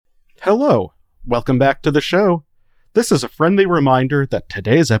Hello, welcome back to the show. This is a friendly reminder that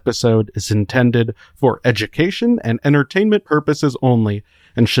today's episode is intended for education and entertainment purposes only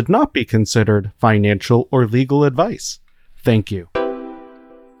and should not be considered financial or legal advice. Thank you.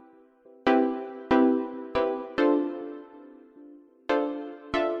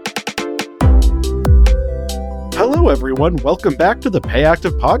 Hello, everyone. Welcome back to the Pay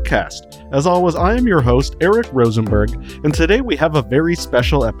Active Podcast. As always, I am your host, Eric Rosenberg, and today we have a very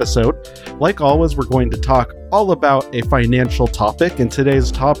special episode. Like always, we're going to talk all about a financial topic, and today's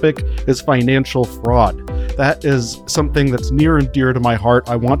topic is financial fraud. That is something that's near and dear to my heart.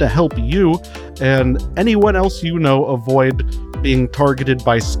 I want to help you and anyone else you know avoid being targeted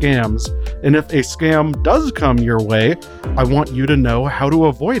by scams. And if a scam does come your way, I want you to know how to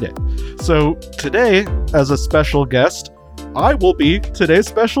avoid it. So today, as a special guest, I will be today's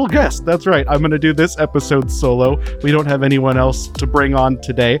special guest. That's right. I'm going to do this episode solo. We don't have anyone else to bring on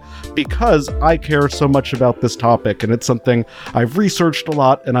today because I care so much about this topic and it's something I've researched a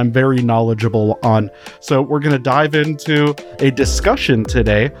lot and I'm very knowledgeable on. So we're going to dive into a discussion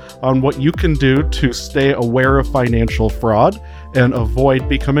today on what you can do to stay aware of financial fraud and avoid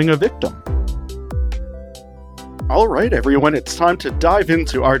becoming a victim. All right, everyone, it's time to dive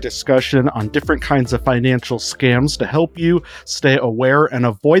into our discussion on different kinds of financial scams to help you stay aware and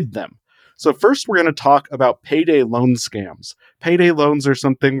avoid them. So first, we're going to talk about payday loan scams. Payday loans are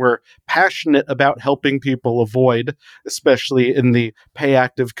something we're passionate about helping people avoid, especially in the Pay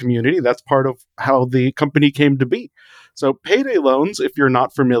Active community. That's part of how the company came to be. So payday loans, if you're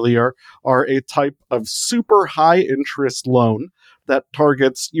not familiar, are a type of super high interest loan that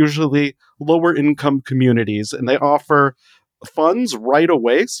targets usually lower income communities, and they offer funds right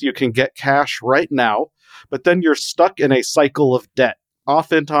away so you can get cash right now, but then you're stuck in a cycle of debt.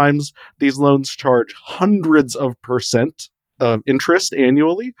 Oftentimes, these loans charge hundreds of percent of interest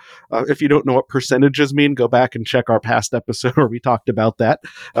annually. If you don't know what percentages mean, go back and check our past episode where we talked about that.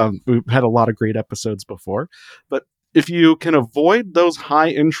 We've had a lot of great episodes before. But if you can avoid those high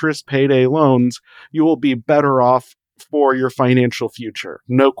interest payday loans, you will be better off for your financial future.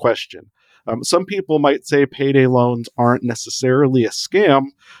 No question. Some people might say payday loans aren't necessarily a scam,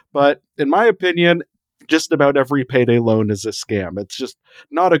 but in my opinion, just about every payday loan is a scam. It's just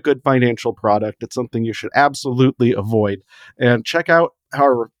not a good financial product. It's something you should absolutely avoid. And check out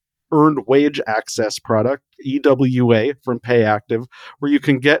our Earned Wage Access product, EWA, from PayActive, where you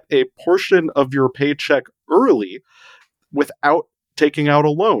can get a portion of your paycheck early without taking out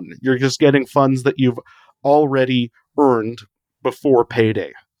a loan. You're just getting funds that you've already earned before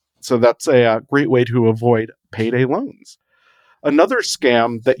payday. So that's a great way to avoid payday loans. Another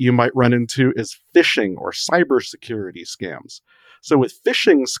scam that you might run into is phishing or cybersecurity scams. So with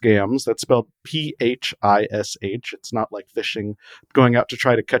phishing scams, that's spelled Phish. It's not like fishing, going out to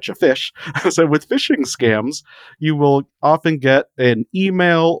try to catch a fish. So with phishing scams, you will often get an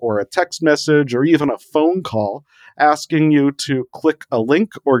email or a text message or even a phone call asking you to click a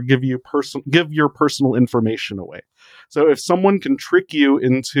link or give your personal information away. So if someone can trick you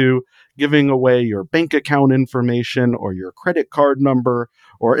into giving away your bank account information or your credit card number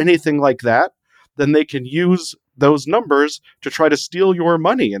or anything like that, then they can use those numbers to try to steal your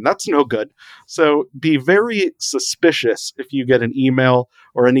money, and that's no good. So be very suspicious if you get an email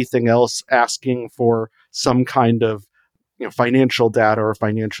or anything else asking for some kind of financial data or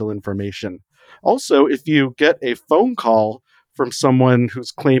financial information. Also, if you get a phone call from someone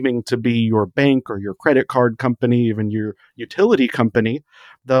who's claiming to be your bank or your credit card company, even your utility company,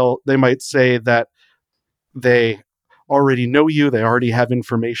 they might say that they already know you, they already have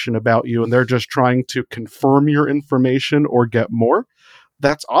information about you, and they're just trying to confirm your information or get more.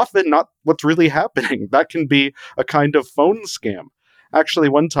 That's often not what's really happening. That can be a kind of phone scam. Actually,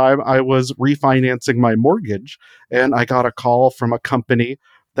 one time I was refinancing my mortgage, and I got a call from a company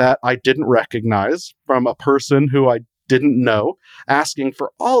that I didn't recognize, from a person who I didn't know, asking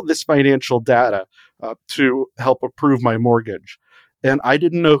for all this financial data to help approve my mortgage. And I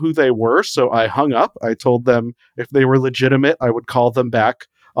didn't know who they were, so I hung up. I told them if they were legitimate, I would call them back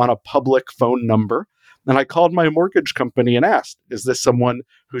on a public phone number. And I called my mortgage company and asked, is this someone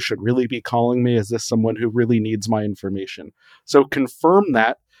who should really be calling me? Is this someone who really needs my information? So confirm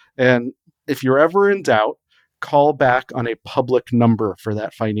that. And if you're ever in doubt, call back on a public number for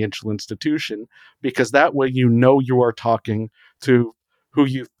that financial institution, because that way you know you are talking to who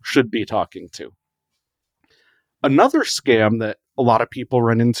you should be talking to. Another scam that a lot of people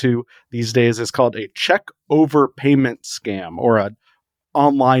run into these days is called a check overpayment scam or an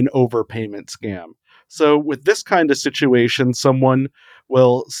online overpayment scam. So with this kind of situation, someone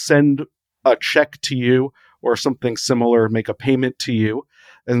will send a check to you or something similar, make a payment to you,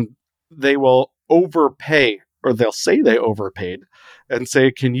 and they will overpay, or they'll say they overpaid and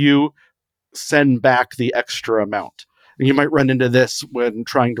say, can you send back the extra amount? And you might run into this when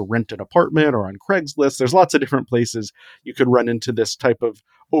trying to rent an apartment or on Craigslist. There's lots of different places you could run into this type of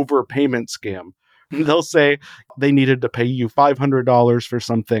overpayment scam. They'll say they needed to pay you $500 for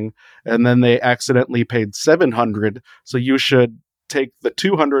something, and then they accidentally paid $700. So you should take the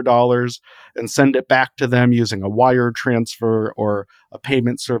 $200 and send it back to them using a wire transfer or a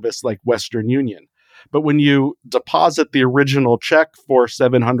payment service like Western Union. But when you deposit the original check for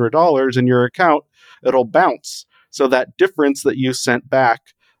 $700 in your account, it'll bounce. So that difference that you sent back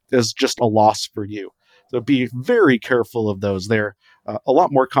is just a loss for you. So be very careful of those. They're a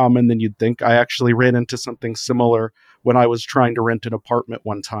lot more common than you'd think. I actually ran into something similar when I was trying to rent an apartment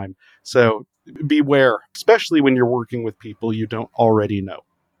one time. So beware, especially when you're working with people you don't already know.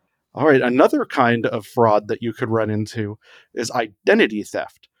 All right, another kind of fraud that you could run into is identity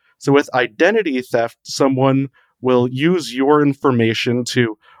theft. So with identity theft, someone will use your information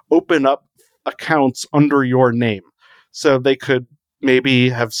to open up accounts under your name. So they could maybe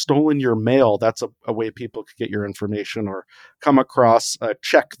have stolen your mail. That's a way people could get your information, or come across a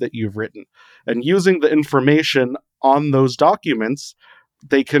check that you've written. And using the information on those documents,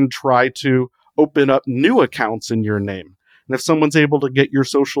 they can try to open up new accounts in your name. And if someone's able to get your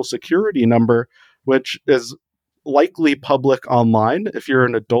social security number, which is likely public online, if you're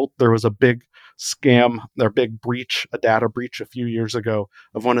an adult, there was a big scam or big breach, a data breach a few years ago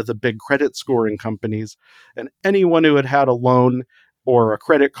of one of the big credit scoring companies. And anyone who had had a loan or a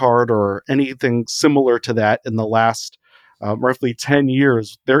credit card or anything similar to that in the last roughly 10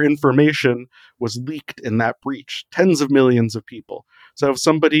 years, their information was leaked in that breach. Tens of millions of people. So if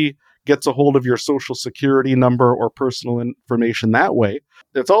somebody gets a hold of your social security number or personal information that way,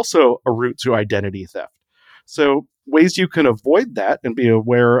 it's also a route to identity theft. So ways you can avoid that and be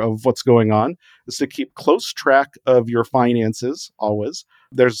aware of what's going on is to keep close track of your finances always.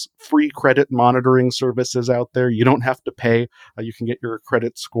 There's free credit monitoring services out there. You don't have to pay. You can get your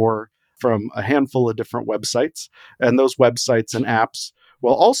credit score from a handful of different websites. And those websites and apps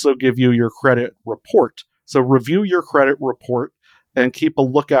will also give you your credit report. So review your credit report and keep a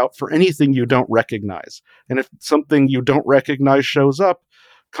lookout for anything you don't recognize. And if something you don't recognize shows up,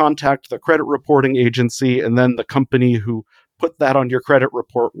 contact the credit reporting agency and then the company who put that on your credit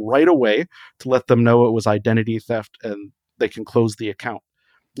report right away to let them know it was identity theft and they can close the account.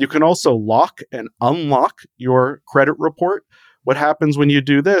 You can also lock and unlock your credit report. What happens when you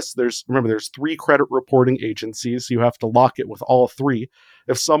do this? There's 3 credit reporting agencies. So you have to lock it with all 3.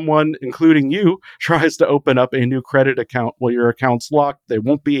 If someone, including you, tries to open up a new credit account while your account's locked, they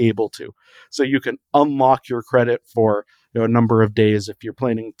won't be able to. So you can unlock your credit for a number of days if you're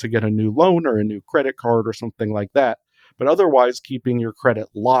planning to get a new loan or a new credit card or something like that. But otherwise, keeping your credit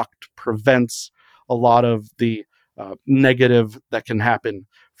locked prevents a lot of the negative that can happen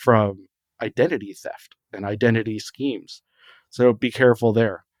from identity theft and identity schemes. So be careful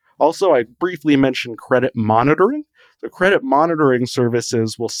there. Also, I briefly mentioned credit monitoring. The credit monitoring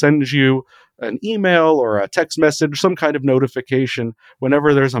services will send you an email or a text message, some kind of notification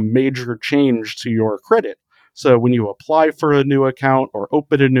whenever there's a major change to your credit. So when you apply for a new account or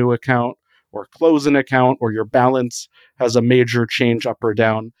open a new account or close an account or your balance has a major change up or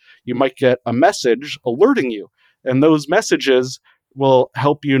down, you might get a message alerting you. And those messages will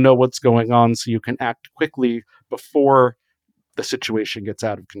help you know what's going on so you can act quickly before the situation gets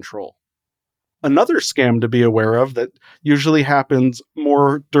out of control. Another scam to be aware of that usually happens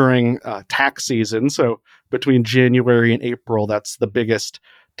more during tax season, so between January and April, that's the biggest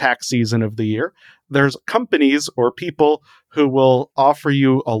tax season of the year. There's companies or people who will offer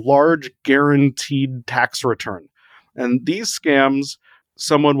you a large guaranteed tax return. And these scams,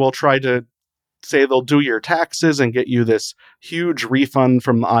 someone will try to say they'll do your taxes and get you this huge refund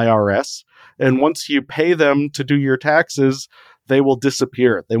from the IRS. And once you pay them to do your taxes, they will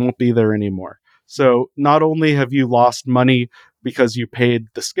disappear. They won't be there anymore. So not only have you lost money because you paid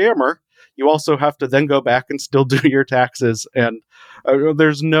the scammer, you also have to then go back and still do your taxes. And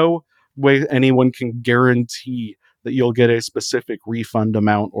there's no way anyone can guarantee that you'll get a specific refund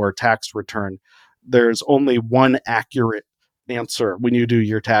amount or tax return. There's only one accurate answer when you do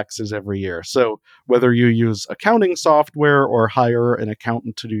your taxes every year. So whether you use accounting software or hire an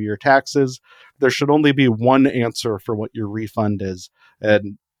accountant to do your taxes, there should only be one answer for what your refund is.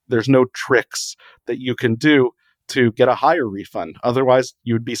 And there's no tricks that you can do to get a higher refund. Otherwise,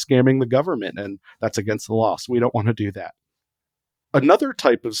 you would be scamming the government, and that's against the law. So we don't want to do that. Another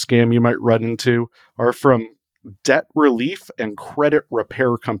type of scam you might run into are from debt relief and credit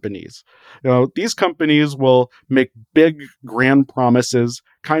repair companies. These companies will make big, grand promises,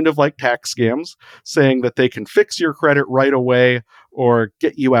 kind of like tax scams, saying that they can fix your credit right away or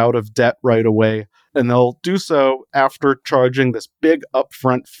get you out of debt right away. And they'll do so after charging this big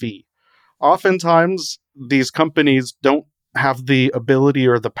upfront fee. Oftentimes, these companies don't have the ability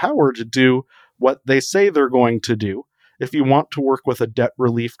or the power to do what they say they're going to do. If you want to work with a debt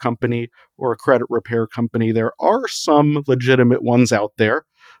relief company or a credit repair company, there are some legitimate ones out there,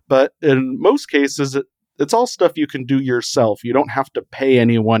 but in most cases, it's all stuff you can do yourself. You don't have to pay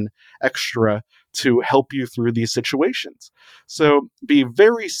anyone extra to help you through these situations. So be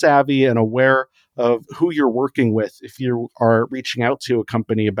very savvy and aware of who you're working with if you are reaching out to a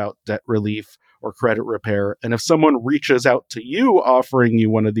company about debt relief or credit repair. And if someone reaches out to you offering you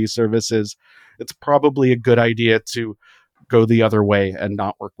one of these services, it's probably a good idea to go the other way and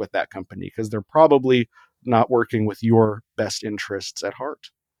not work with that company because they're probably not working with your best interests at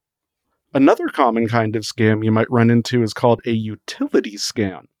heart. Another common kind of scam you might run into is called a utility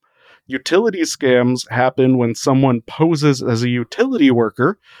scam. Utility scams happen when someone poses as a utility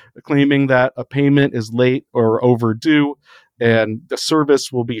worker, claiming that a payment is late or overdue, and the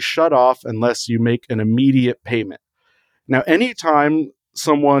service will be shut off unless you make an immediate payment. Now, anytime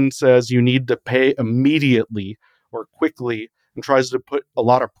someone says you need to pay immediately or quickly and tries to put a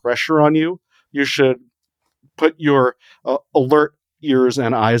lot of pressure on you, you should put your alert ears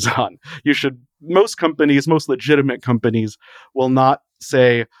and eyes on. Most companies, most legitimate companies will not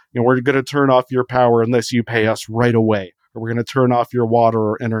say, we're going to turn off your power unless you pay us right away, or we're going to turn off your water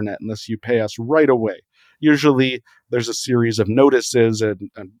or internet unless you pay us right away. Usually there's a series of notices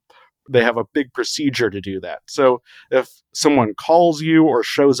and they have a big procedure to do that. So if someone calls you or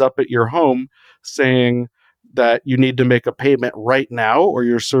shows up at your home saying that you need to make a payment right now or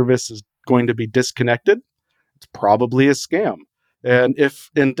your service is going to be disconnected, it's probably a scam. And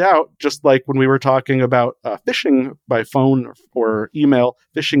if in doubt, just like when we were talking about phishing by phone or email,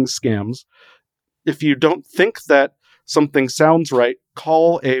 phishing scams, if you don't think that something sounds right,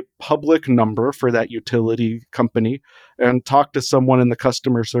 call a public number for that utility company and talk to someone in the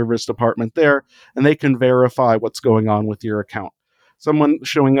customer service department there, and they can verify what's going on with your account. Someone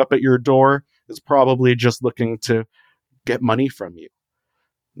showing up at your door is probably just looking to get money from you.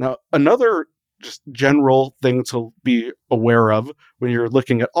 Now, another just general thing to be aware of when you're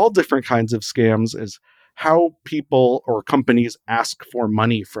looking at all different kinds of scams is how people or companies ask for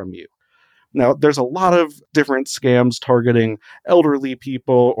money from you. Now, there's a lot of different scams targeting elderly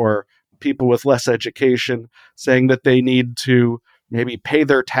people or people with less education, saying that they need to maybe pay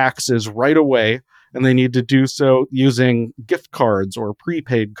their taxes right away, and they need to do so using gift cards or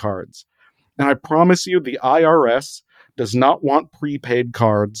prepaid cards. And I promise you, the IRS does not want prepaid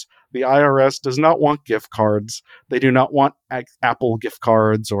cards. The IRS does not want gift cards. They do not want Apple gift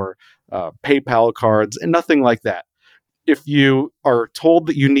cards or PayPal cards and nothing like that. If you are told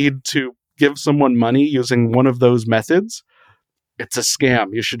that you need to give someone money using one of those methods, it's a scam.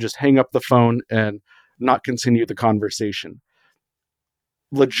 You should just hang up the phone and not continue the conversation.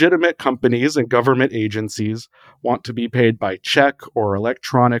 Legitimate companies and government agencies want to be paid by check or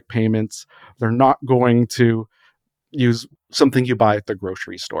electronic payments. They're not going to use something you buy at the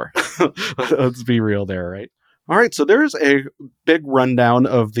grocery store. Let's be real there, right? All right, so there's a big rundown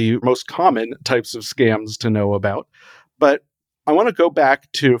of the most common types of scams to know about. But I want to go back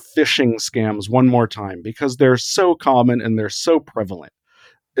to phishing scams one more time because they're so common and they're so prevalent.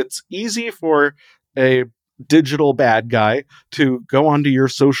 It's easy for a digital bad guy to go onto your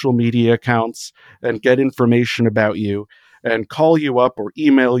social media accounts and get information about you and call you up or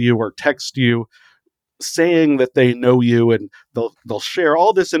email you or text you saying that they know you, and they'll share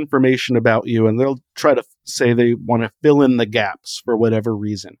all this information about you, and they'll try to say they want to fill in the gaps for whatever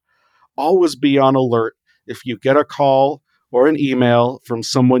reason. Always be on alert. If you get a call or an email from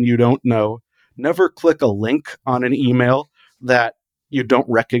someone you don't know, never click a link on an email that you don't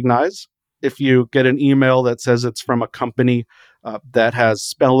recognize. If you get an email that says it's from a company that has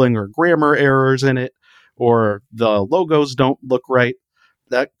spelling or grammar errors in it, or the logos don't look right,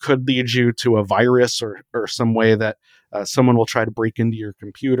 that could lead you to a virus or some way that someone will try to break into your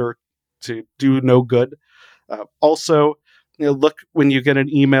computer to do no good. Also, look when you get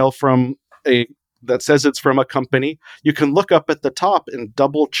an email from that says it's from a company, you can look up at the top and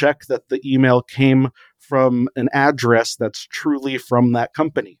double check that the email came from an address that's truly from that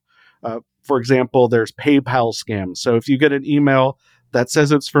company. For example, there's PayPal scams. So if you get an email that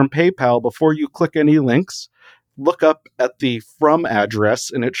says it's from PayPal, before you click any links, look up at the from address,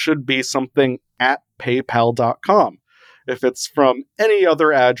 and it should be something at paypal.com. if it's from any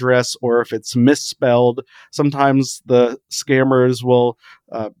other address or if it's misspelled. Sometimes the scammers will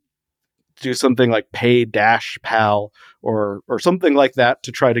do something like pay-pal or something like that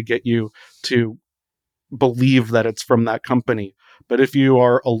to try to get you to believe that it's from that company. But if you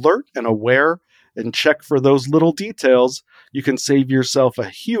are alert and aware and check for those little details, you can save yourself a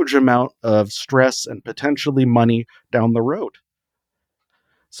huge amount of stress and potentially money down the road.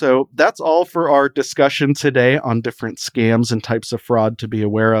 So that's all for our discussion today on different scams and types of fraud to be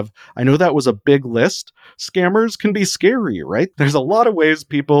aware of. I know that was a big list. Scammers can be scary, right? There's a lot of ways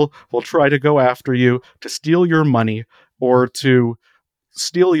people will try to go after you to steal your money or to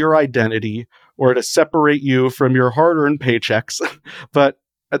steal your identity or to separate you from your hard-earned paychecks. But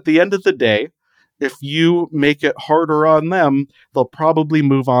at the end of the day, if you make it harder on them, they'll probably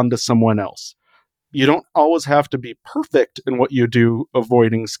move on to someone else. You don't always have to be perfect in what you do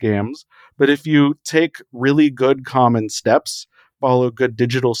avoiding scams, but if you take really good common steps, follow good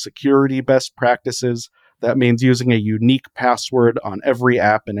digital security best practices, that means using a unique password on every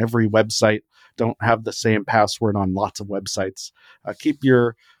app and every website. Don't have the same password on lots of websites. Keep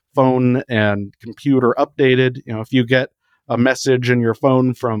your phone and computer updated. If you get a message in your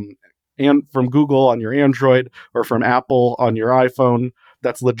phone from Google on your Android or from Apple on your iPhone,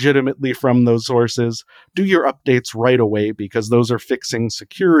 that's legitimately from those sources, do your updates right away because those are fixing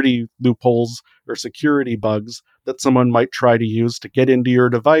security loopholes or security bugs that someone might try to use to get into your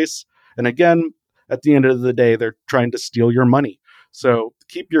device. And again, at the end of the day, they're trying to steal your money. So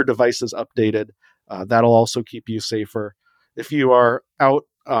keep your devices updated. That'll also keep you safer. If you are out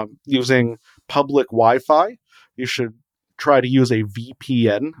using public Wi-Fi, you should try to use a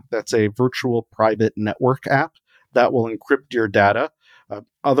VPN. That's a virtual private network app that will encrypt your data.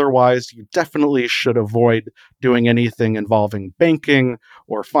 Otherwise, you definitely should avoid doing anything involving banking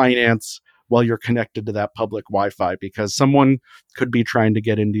or finance while you're connected to that public Wi-Fi because someone could be trying to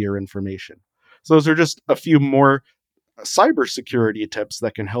get into your information. So those are just a few more cybersecurity tips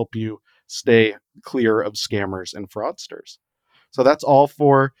that can help you stay clear of scammers and fraudsters. So that's all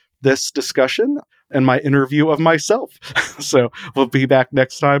for this discussion and my interview of myself. So we'll be back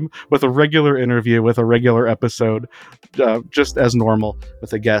next time with a regular interview, with a regular episode, just as normal,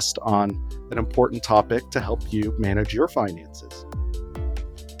 with a guest on an important topic to help you manage your finances.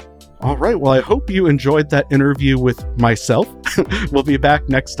 All right. Well, I hope you enjoyed that interview with myself. We'll be back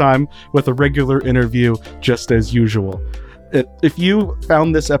next time with a regular interview, just as usual. If you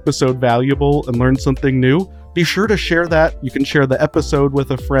found this episode valuable and learned something new, be sure to share that. You can share the episode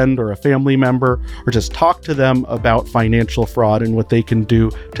with a friend or a family member, or just talk to them about financial fraud and what they can do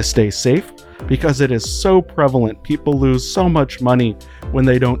to stay safe, because it is so prevalent. People lose so much money when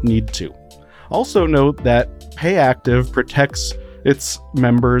they don't need to. Also note that PayActiv protects its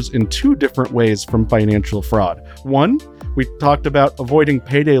members in two different ways from financial fraud. One, we talked about avoiding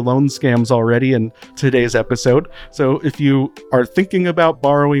payday loan scams already in today's episode. So if you are thinking about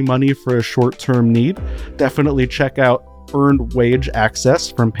borrowing money for a short-term need, definitely check out Earned Wage Access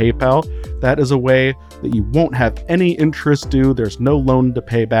from PayPal. That is a way that you won't have any interest due. There's no loan to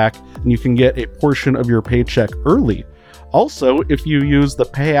pay back, and you can get a portion of your paycheck early. Also, if you use the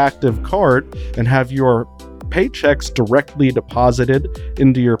PayActiv card and have your paychecks directly deposited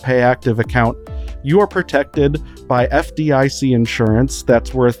into your PayActiv account, you are protected by FDIC insurance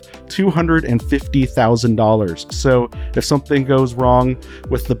that's worth $250,000. So if something goes wrong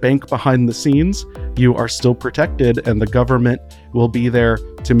with the bank behind the scenes, you are still protected, and the government will be there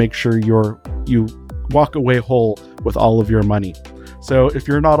to make sure you walk away whole with all of your money. So if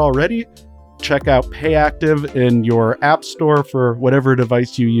you're not already, check out PayActiv in your app store for whatever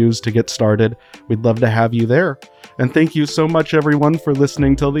device you use to get started. We'd love to have you there. And thank you so much, everyone, for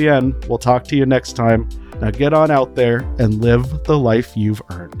listening till the end. We'll talk to you next time. Now get on out there and live the life you've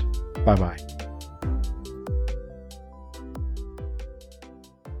earned. Bye-bye.